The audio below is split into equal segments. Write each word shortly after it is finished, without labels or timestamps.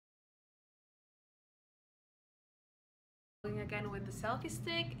Again with the selfie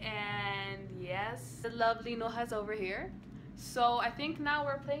stick, and yes, the lovely Nouha's over here. So I think now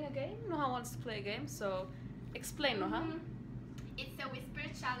we're playing a game. Nouha wants to play a game, so explain, Nouha. It's a whisper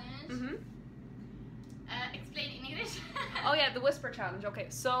challenge. Explain in English. Oh yeah, the whisper challenge. Okay,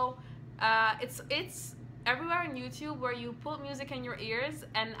 so it's everywhere on YouTube where you put music in your ears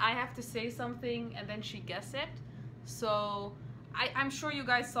and I have to say something and then she guess it. So I'm sure you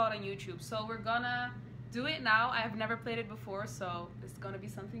guys saw it on YouTube. So we're gonna do it now. I have never played it before, so it's gonna be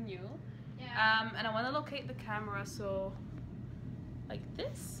something new. Yeah. And I want to locate the camera, so like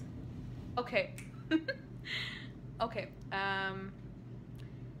this. Okay. Okay.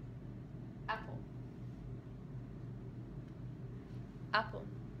 Apple. Apple.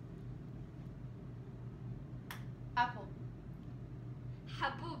 Apple.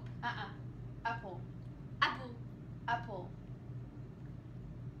 Habub. Apple. Abu. Apple.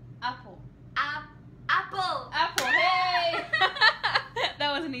 Apple. Apple. Apple. Hey!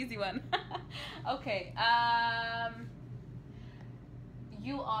 That was an easy one. Okay.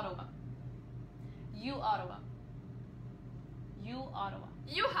 You Ottawa. You Ottawa. You Ottawa.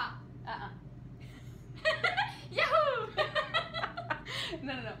 Yuha. Yahoo.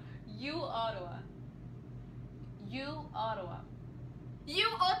 No. You Ottawa. You Ottawa. You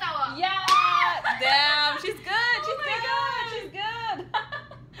Ottawa. Yeah! Damn, she's good. She's Oh my good. God. She's good.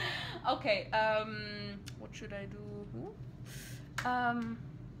 Okay. What should I do?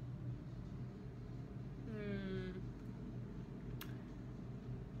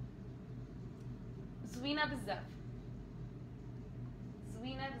 زوينة بزاف.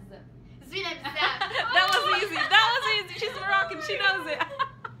 زوينة بزاف. Zwina bzaf. That was easy. That was easy. She's Moroccan. She knows it.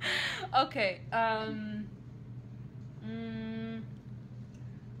 Okay.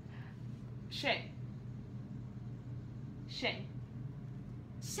 Shay. Shay.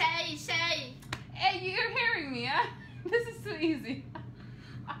 Shay. Hey, you're hearing me, huh? This is too easy.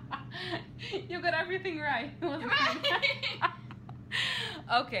 You got everything right. Right.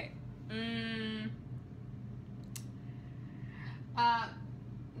 Okay.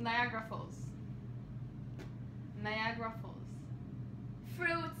 Niagara Falls. Niagara Falls.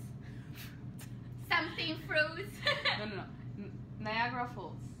 Fruits. Something fruits. No. Niagara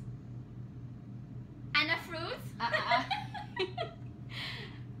Falls. And a fruit.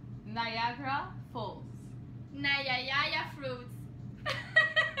 Niagara Falls. Nayayaya fruits.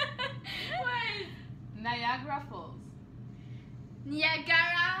 Wait. Niagara Falls.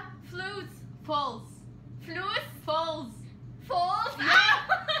 Niagara flutes. Falls. Flutes. Falls. Falls.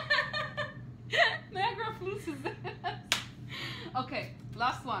 Niagara Falls is this. Okay,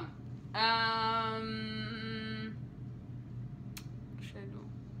 last one. What should I do?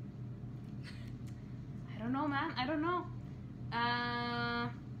 I don't know, man. I don't know.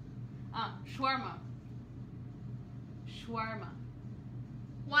 Shawarma. Shawarma.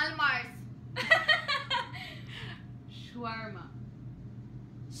 Walmart. Shawarma.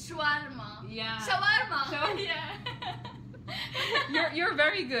 Shawarma. Yeah. Shawarma. Yeah. You're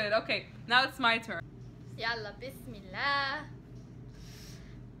very good. Okay, now it's my turn. Yalla, bismillah.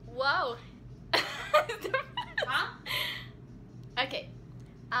 Wow. Huh? Okay.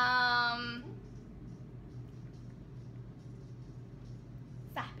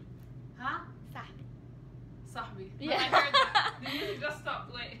 Sahbi. Huh? Sahbi. Sahbi. Yeah. I heard that. The music just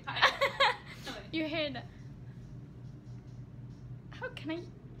stopped. Wait. You heard that? How can I?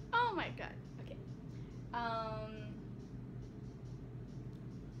 Oh my god. Okay.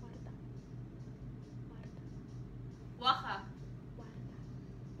 Waha. Warda.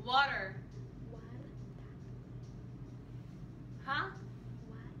 Water. Warda. Huh?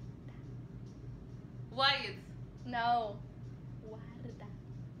 Warda. White. No. Warda.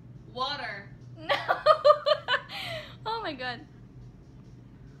 Water. No. Oh my god.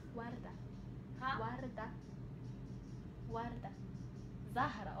 Warda. Huh? Warda. Warda.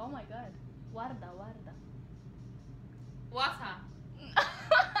 Zahra. Oh my god. Warda. Wata.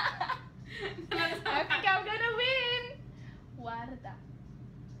 I think I'm gonna win. Warda.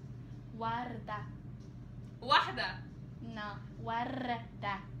 Wahda. No.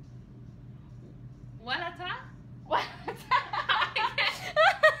 Warda. Walata.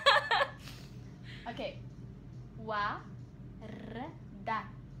 Okay. Warda.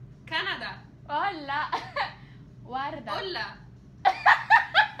 Canada. Oh la. Warda. Ulla.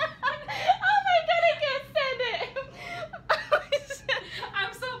 Oh my god, I can't stand it.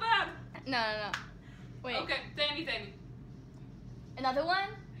 I'm so bad. No. Wait. Okay, تاني. Another one?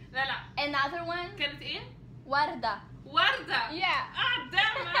 لا. Another one? كانت ايه؟ Warda. وردة. Yeah.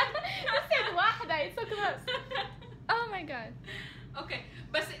 Damn man. You said واحدة. It's so close. Oh my god. Okay,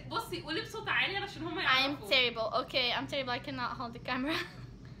 بس بص بصي قولي بصوت عالي علشان هم I'm يعرفوا. terrible. Okay, I'm terrible. I cannot hold the camera.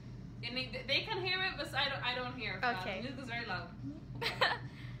 يعني they can hear it but I don't hear. Okay. The music is very loud.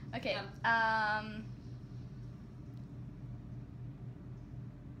 Okay.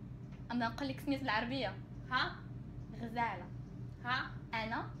 أنا أقول لك سميت بالعربية. ها؟ غزالة. ها؟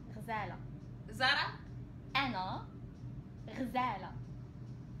 أنا غزالة. زارا؟ أنا غزالة.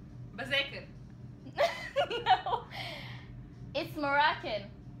 بذاكر. No. It's Moroccan.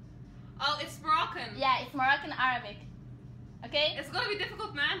 Oh, it's Moroccan. Yeah, it's Moroccan Arabic. Okay? It's gonna be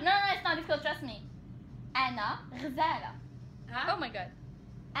difficult, man. No, it's not difficult. Trust me. أنا غزالة. ها؟ Oh my god.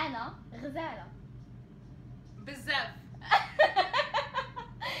 أنا غزالة. بزاف.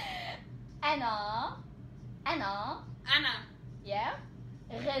 أنا أنا yeah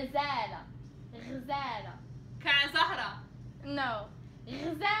غزالة. غزالة. كزهرة. No.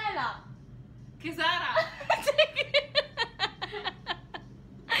 غزالة. كزارة.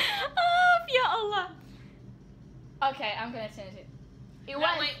 Oh, يا الله. Okay, I'm gonna change it. It No,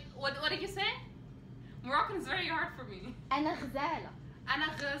 was wait, what did you say? Moroccan is very hard for me. أنا غزالة. أنا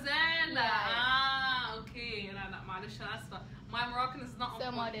غزالة. Yeah. Okay. لا معلش أنا آسفة. My Moroccan is not So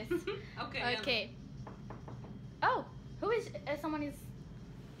on point. modest. Okay. Okay. Oh, who is someone is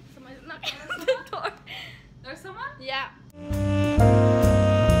knocking on the door. There's someone? Yeah.